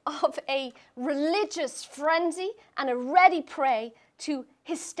grip of a religious frenzy and a ready prey to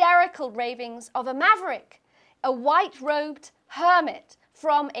hysterical ravings of a maverick, a white-robed hermit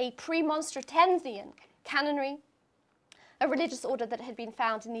from a Premonstratensian canonry, a religious order that had been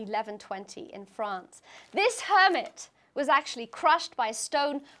found in 1120 in France. This hermit was actually crushed by a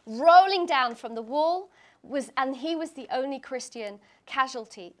stone rolling down from the wall, and he was the only Christian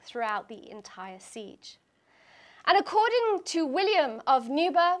casualty throughout the entire siege. And according to William of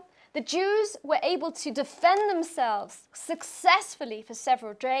Newburgh, the Jews were able to defend themselves successfully for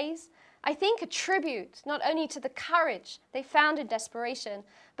several days, I think, a tribute not only to the courage they found in desperation,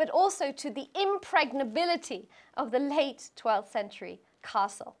 but also to the impregnability of the late 12th century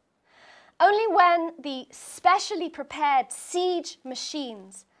castle. Only when the specially prepared siege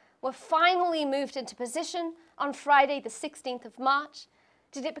machines were finally moved into position on Friday the 16th of March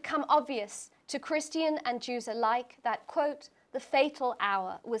did it become obvious to Christian and Jews alike that, quote, the fatal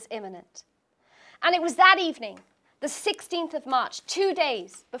hour was imminent. And it was that evening, the 16th of March, 2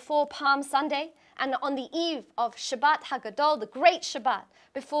 days before Palm Sunday, and on the eve of Shabbat HaGadol, the great Shabbat,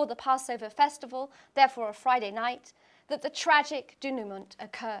 before the Passover festival, therefore a Friday night, that the tragic denouement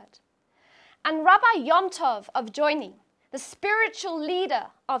occurred. And Rabbi Yom Tov of Joini, the spiritual leader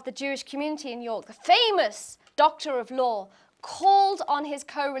of the Jewish community in York, the famous doctor of law, called on his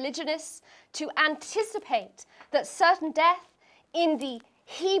co-religionists to anticipate that certain death in the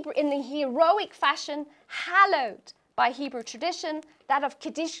heroic fashion hallowed by Hebrew tradition, that of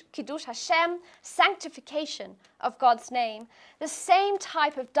Kiddush Hashem, sanctification of God's name, the same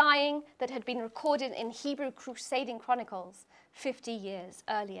type of dying that had been recorded in Hebrew crusading chronicles 50 years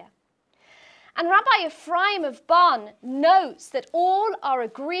earlier. And Rabbi Ephraim of Bonn notes that all are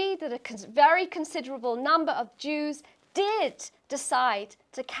agreed that a very considerable number of Jews did decide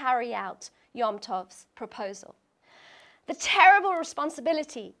to carry out Yom Tov's proposal. The terrible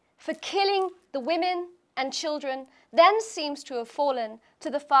responsibility for killing the women and children then seems to have fallen to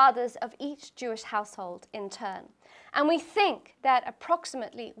the fathers of each Jewish household in turn. And we think that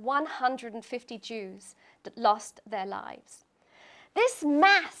approximately 150 Jews lost their lives. This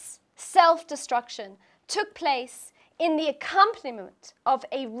mass self-destruction took place in the accompaniment of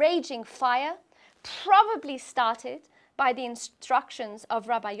a raging fire, probably started by the instructions of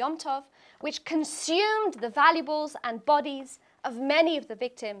Rabbi Yom Tov, which consumed the valuables and bodies of many of the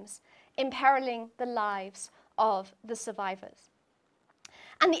victims, imperiling the lives of the survivors.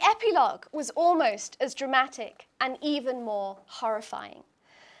 And the epilogue was almost as dramatic and even more horrifying.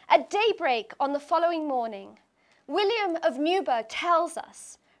 At daybreak on the following morning, William of Newburgh tells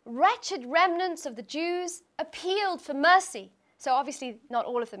us, wretched remnants of the Jews appealed for mercy, so obviously not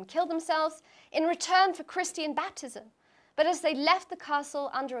all of them killed themselves, in return for Christian baptism. But as they left the castle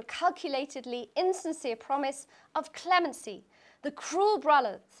under a calculatedly insincere promise of clemency, the cruel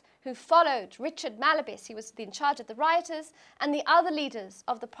brothers who followed Richard Malabis, he was in charge of the rioters, and the other leaders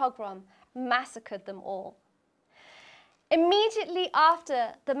of the pogrom, massacred them all. Immediately after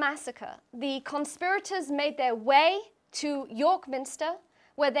the massacre, the conspirators made their way to York Minster,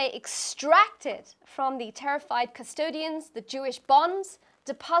 where they extracted from the terrified custodians the Jewish bonds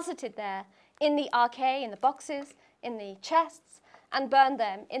deposited there in the arcade, in the boxes, in the chests, and burned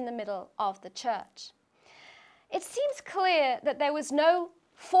them in the middle of the church. It seems clear that there was no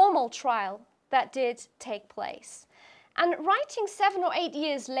formal trial that did take place. And writing 7 or 8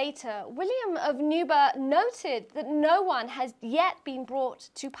 years later, William of Newburgh noted that no one has yet been brought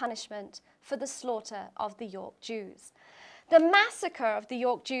to punishment for the slaughter of the York Jews. The massacre of the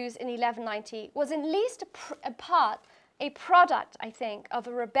York Jews in 1190 was at least a product, I think, of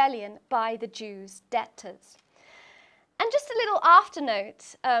a rebellion by the Jews' debtors. And just a little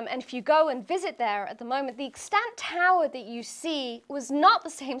afternote, and if you go and visit there at the moment, the extant tower that you see was not the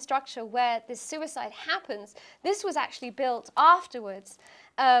same structure where this suicide happens. This was actually built afterwards,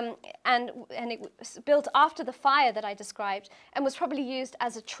 and it was built after the fire that I described, and was probably used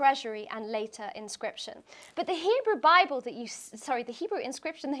as a treasury and later inscription. But the Hebrew Bible that the Hebrew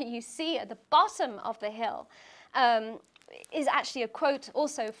inscription that you see at the bottom of the hill is actually a quote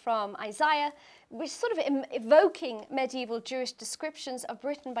also from Isaiah, which is sort of evoking medieval Jewish descriptions of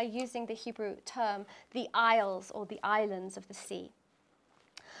Britain by using the Hebrew term, the isles or the islands of the sea.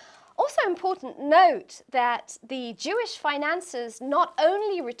 Also important, note that the Jewish financiers not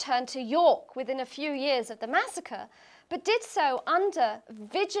only returned to York within a few years of the massacre, but did so under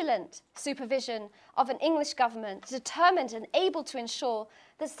vigilant supervision of an English government determined and able to ensure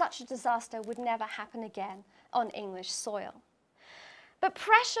that such a disaster would never happen again on English soil. But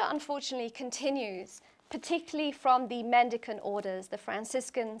pressure, unfortunately, continues, particularly from the mendicant orders, the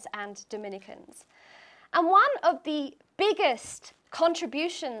Franciscans and Dominicans. And one of the biggest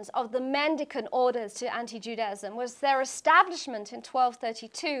contributions of the mendicant orders to anti-Judaism was their establishment in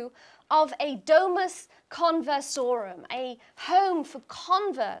 1232 of a domus conversorum, a home for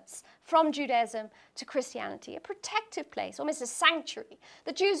converts from Judaism to Christianity, a protective place, almost a sanctuary.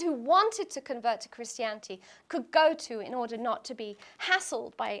 The Jews who wanted to convert to Christianity could go to in order not to be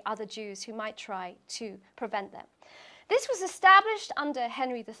hassled by other Jews who might try to prevent them. This was established under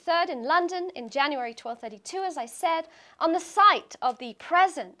Henry III in London in January 1232, as I said, on the site of the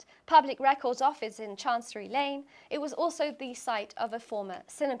present Public Records Office in Chancery Lane. It was also the site of a former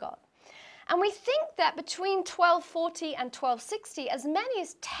synagogue. And we think that between 1240 and 1260, as many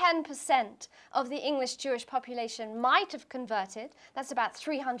as 10% of the English Jewish population might have converted. That's about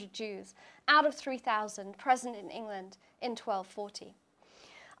 300 Jews out of 3,000 present in England in 1240.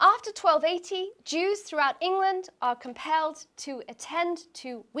 After 1280, Jews throughout England are compelled to attend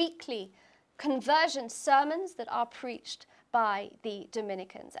to weekly conversion sermons that are preached by the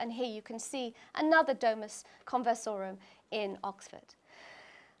Dominicans. And here you can see another Domus Conversorum in Oxford.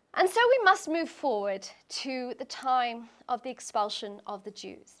 And so we must move forward to the time of the expulsion of the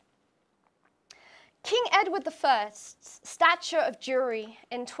Jews. King Edward I's Stature of Jewry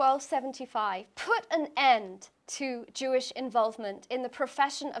in 1275 put an end to Jewish involvement in the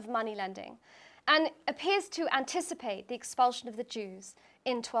profession of moneylending and appears to anticipate the expulsion of the Jews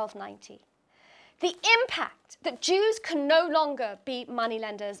in 1290. The impact that Jews can no longer be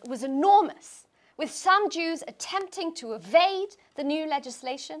moneylenders was enormous, with some Jews attempting to evade the new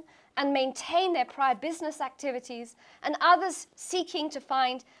legislation and maintain their prior business activities, and others seeking to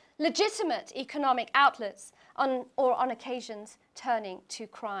find legitimate economic outlets or on occasions turning to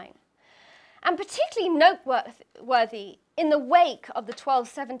crime. And particularly noteworthy in the wake of the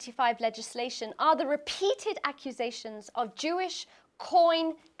 1275 legislation are the repeated accusations of Jewish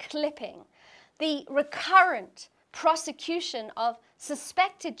coin clipping, the recurrent prosecution of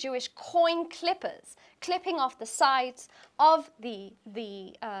suspected Jewish coin clippers, clipping off the sides of the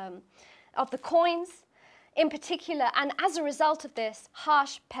coins in particular, and as a result of this,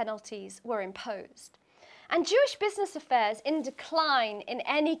 harsh penalties were imposed. And Jewish business affairs in decline in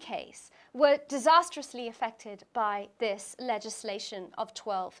any case were disastrously affected by this legislation of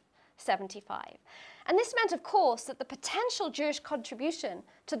 1275. And this meant, of course, that the potential Jewish contribution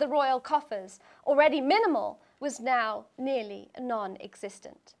to the royal coffers, already minimal, was now nearly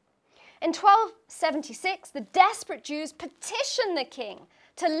non-existent. In 1276, the desperate Jews petitioned the king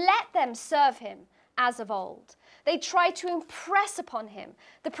to let them serve him as of old. They tried to impress upon him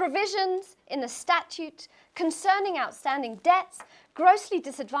the provisions in the statute concerning outstanding debts, grossly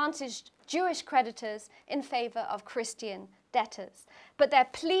disadvantaged Jewish creditors in favor of Christian debtors. But their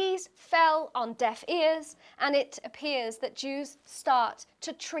pleas fell on deaf ears, and it appears that Jews start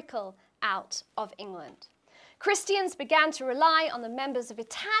to trickle out of England. Christians began to rely on the members of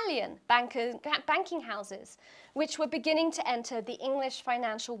Italian banking houses, which were beginning to enter the English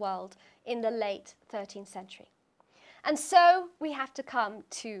financial world in the late 13th century. And so we have to come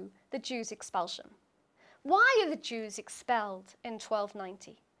to the Jews' expulsion. Why are the Jews expelled in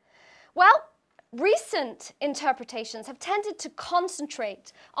 1290? Well, recent interpretations have tended to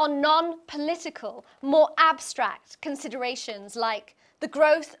concentrate on non-political, more abstract considerations like the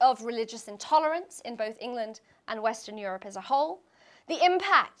growth of religious intolerance in both England and Western Europe as a whole, the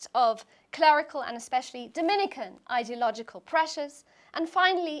impact of clerical and especially Dominican ideological pressures, and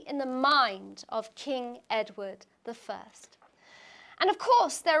finally in the mind of King Edward I. And of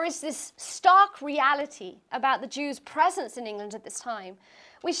course, there is this stark reality about the Jews' presence in England at this time,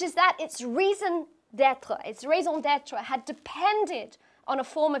 which is that its raison d'etre had depended on a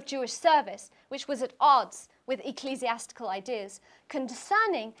form of Jewish service which was at odds with ecclesiastical ideas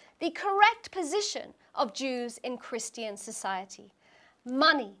concerning the correct position of Jews in Christian society.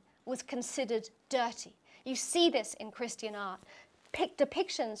 Money was considered dirty. You see this in Christian art.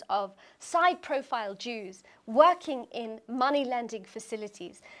 Depictions of side-profile Jews working in money-lending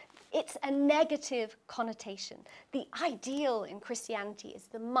facilities. It's a negative connotation. The ideal in Christianity is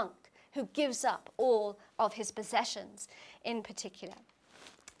the monk who gives up all of his possessions in particular.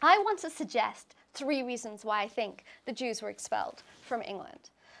 I want to suggest 3 reasons why I think the Jews were expelled from England.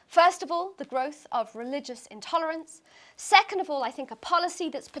 First of all, the growth of religious intolerance. Second of all, I think a policy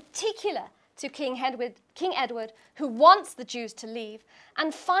that's particular to King Edward, who wants the Jews to leave.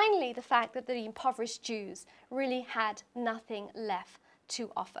 And finally, the fact that the impoverished Jews really had nothing left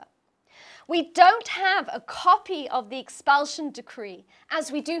to offer. We don't have a copy of the expulsion decree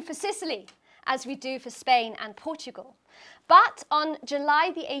as we do for Sicily, as we do for Spain and Portugal. But on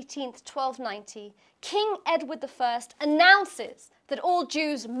July the 18th, 1290, King Edward I announces that all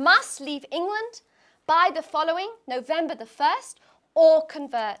Jews must leave England by the following November the 1st or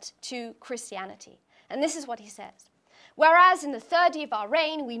convert to Christianity. And this is what he says. Whereas in the 3rd year of our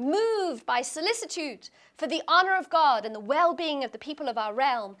reign, we moved by solicitude for the honour of God and the well-being of the people of our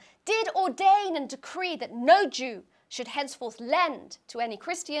realm, did ordain and decree that no Jew should henceforth lend to any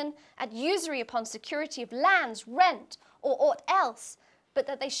Christian at usury upon security of lands, rent, or aught else, but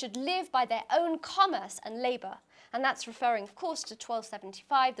that they should live by their own commerce and labour, And that's referring, of course, to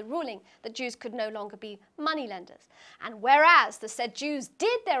 1275, the ruling that Jews could no longer be moneylenders. And whereas the said Jews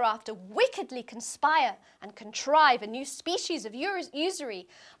did thereafter wickedly conspire and contrive a new species of usury,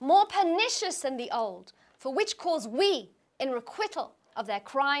 more pernicious than the old, for which cause we, in requital of their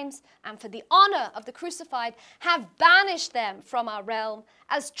crimes and for the honor of the crucified, have banished them from our realm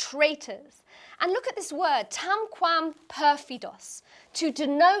as traitors. And look at this word, tamquam perfidos, to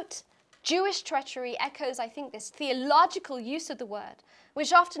denote Jewish treachery echoes, I think, this theological use of the word,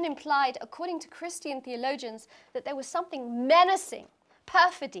 which often implied, according to Christian theologians, that there was something menacing,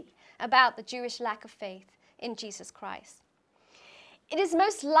 perfidy, about the Jewish lack of faith in Jesus Christ. It is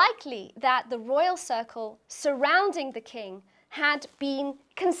most likely that the royal circle surrounding the king had been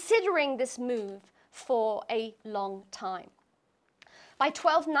considering this move for a long time. By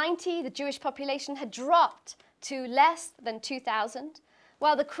 1290, the Jewish population had dropped to less than 2,000,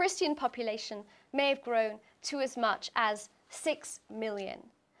 while the Christian population may have grown to as much as 6 million.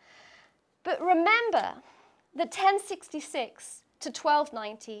 But remember that 1066 to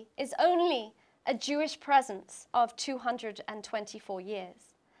 1290 is only a Jewish presence of 224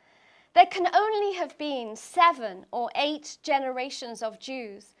 years. There can only have been 7 or 8 generations of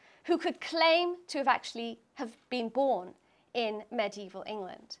Jews who could claim to have been born in medieval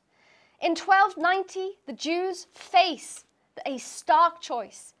England. In 1290, the Jews face a stark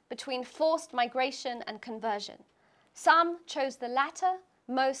choice between forced migration and conversion. Some chose the latter,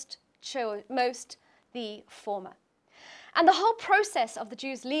 most the former. And the whole process of the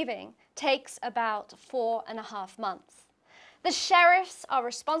Jews leaving takes about 4.5 months. The sheriffs are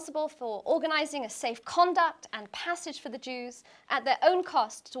responsible for organizing a safe conduct and passage for the Jews at their own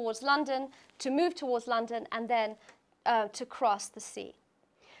cost towards London, to move towards London and then to cross the sea.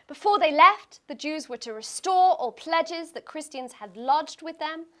 Before they left, the Jews were to restore all pledges that Christians had lodged with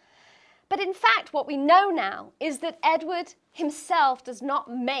them. But in fact, what we know now is that Edward himself does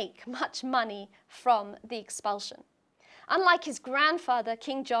not make much money from the expulsion. Unlike his grandfather,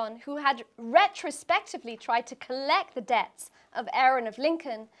 King John, who had retrospectively tried to collect the debts of Aron of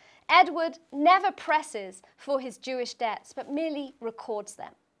Lincoln, Edward never presses for his Jewish debts, but merely records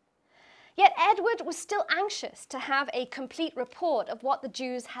them. Yet Edward was still anxious to have a complete report of what the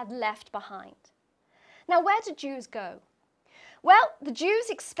Jews had left behind. Now, where did Jews go? Well, the Jews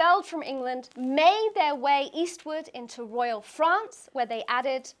expelled from England made their way eastward into royal France, where they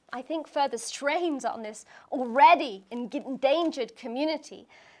added, I think, further strains on this already endangered community,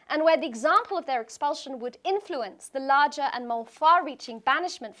 and where the example of their expulsion would influence the larger and more far-reaching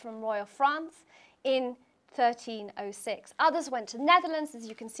banishment from royal France in 1306. Others went to the Netherlands, as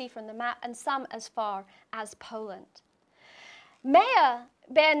you can see from the map, and some as far as Poland. Mayor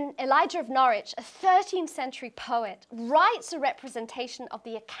Ben Elijah of Norwich, a 13th century poet, writes a representation of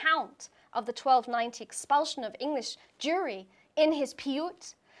the account of the 1290 expulsion of English Jewry in his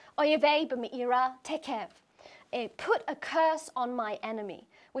Piyut, Oyeve b'me'ira tekev, put a curse on my enemy,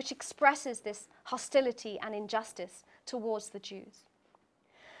 which expresses this hostility and injustice towards the Jews.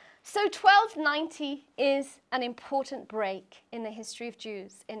 So 1290 is an important break in the history of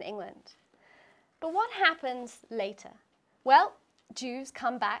Jews in England. But what happens later? Well, Jews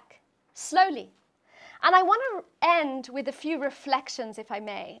come back slowly. And I want to end with a few reflections, if I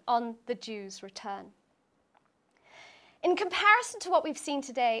may, on the Jews' return. In comparison to what we've seen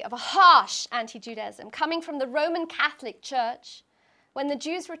today of a harsh anti-Judaism coming from the Roman Catholic Church, when the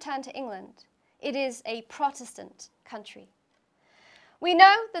Jews return to England, it is a Protestant country. We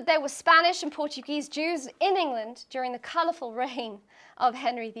know that there were Spanish and Portuguese Jews in England during the colourful reign of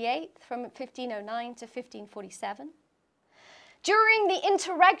Henry VIII from 1509 to 1547. During the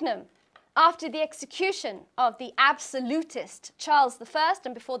interregnum, after the execution of the absolutist Charles I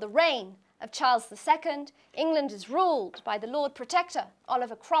and before the reign of Charles II, England is ruled by the Lord Protector,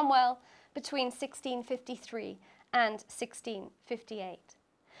 Oliver Cromwell, between 1653 and 1658.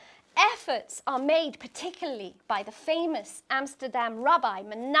 Efforts are made particularly by the famous Amsterdam rabbi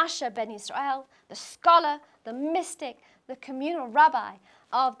Menashe ben Israel, the scholar, the mystic, the communal rabbi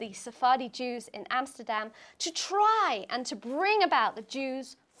of the Sephardi Jews in Amsterdam, to try and to bring about the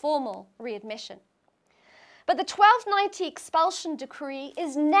Jews' formal readmission. But the 1290 expulsion decree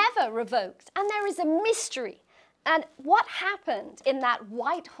is never revoked, and there is a mystery. And what happened in that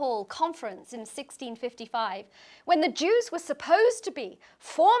Whitehall conference in 1655, when the Jews were supposed to be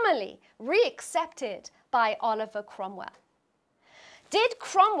formally re-accepted by Oliver Cromwell? Did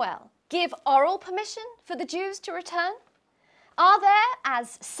Cromwell give oral permission for the Jews to return? Are there,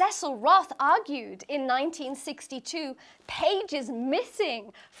 as Cecil Roth argued in 1962, pages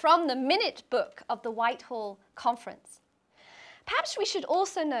missing from the minute book of the Whitehall Conference? Perhaps we should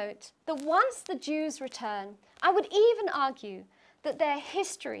also note that once the Jews return, I would even argue that their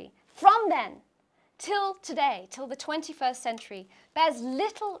history from then till today, till the 21st century, bears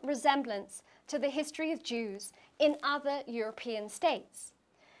little resemblance to the history of Jews in other European states.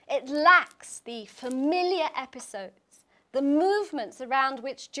 It lacks the familiar episodes, the movements around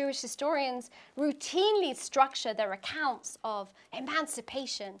which Jewish historians routinely structure their accounts of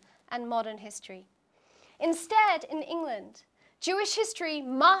emancipation and modern history. Instead, in England, Jewish history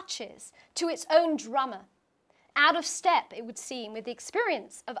marches to its own drummer, out of step, it would seem, with the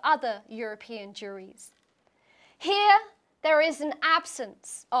experience of other European Jewries. Here, there is an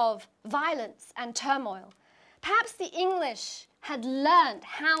absence of violence and turmoil. Perhaps the English had learned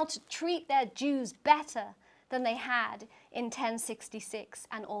how to treat their Jews better than they had in 1066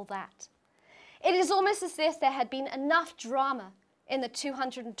 and all that. It is almost as if there had been enough drama in the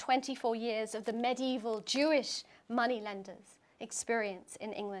 224 years of the medieval Jewish moneylenders' experience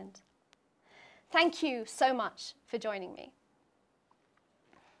in England. Thank you so much for joining me.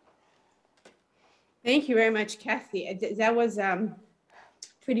 Thank you very much, Kathy. That was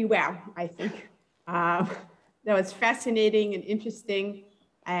pretty well, I think. That was fascinating and interesting.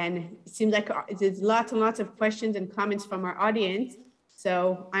 And it seems like there's lots and lots of questions and comments from our audience.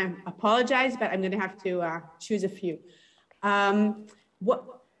 So I apologize, but I'm going to have to choose a few. Who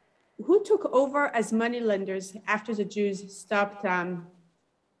took over as moneylenders after the Jews stopped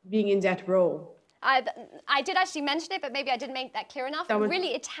being in that role? I did actually mention it, but maybe I didn't make that clear enough.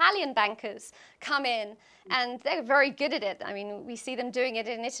 Really, Italian bankers come in, and they're very good at it. I mean, we see them doing it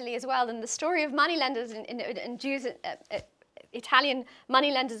in Italy as well. And the story of moneylenders and Jews, Italian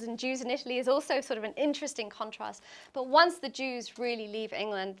moneylenders and Jews in Italy is also sort of an interesting contrast. But once the Jews really leave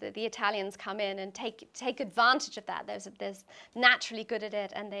England, the Italians come in and take advantage of that. They're naturally good at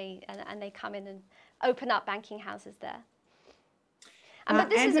it, and they come in and open up banking houses there.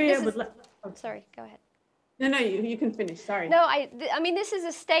 But this is oh, sorry, go ahead. No, you can finish, sorry. No, I mean, this is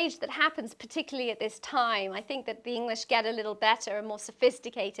a stage that happens particularly at this time. I think that the English get a little better and more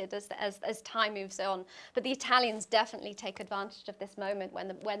sophisticated as time moves on. But the Italians definitely take advantage of this moment when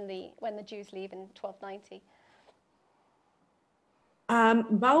the Jews leave in 1290.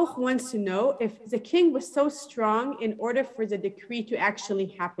 Baruch wants to know if the king was so strong in order for the decree to actually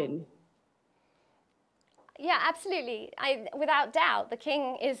happen. Yeah, absolutely. Without doubt, the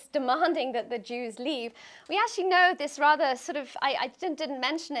king is demanding that the Jews leave. We actually know this rather sort of, I didn't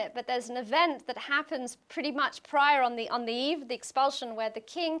mention it, but there's an event that happens pretty much prior on the eve of the expulsion where the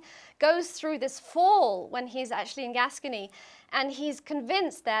king goes through this fall when he's actually in Gascony. And he's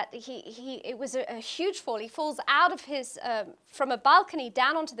convinced that it was a huge fall. He falls out of his, from a balcony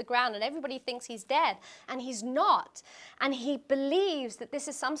down onto the ground, and everybody thinks he's dead, and he's not. And he believes that this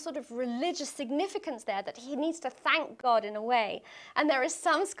is some sort of religious significance there, that he needs to thank God in a way. And there are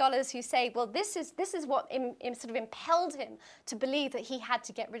some scholars who say, well, this is what sort of impelled him to believe that he had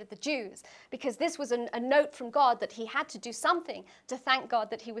to get rid of the Jews, because this was a note from God that he had to do something to thank God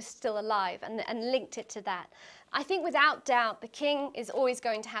that he was still alive, and linked it to that. I think without doubt, the king is always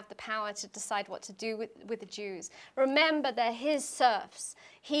going to have the power to decide what to do with the Jews. Remember, they're his serfs.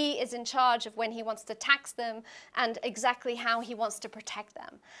 He is in charge of when he wants to tax them and exactly how he wants to protect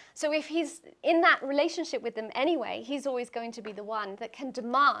them. So if he's in that relationship with them anyway, he's always going to be the one that can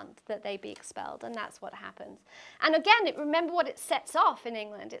demand that they be expelled, and that's what happens. And again, remember what it sets off in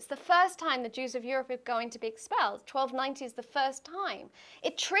England. It's the first time the Jews of Europe are going to be expelled. 1290 is the first time.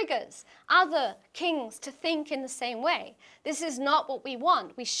 It triggers other kings to think in the same way. This is not what we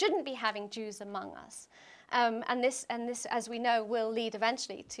want. We shouldn't be having Jews among us. And this, as we know, will lead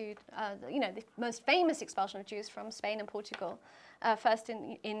eventually to, the most famous expulsion of Jews from Spain and Portugal, first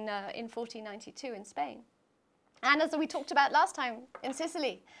in 1492 in Spain. And as we talked about last time, in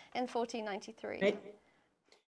Sicily in 1493. Right.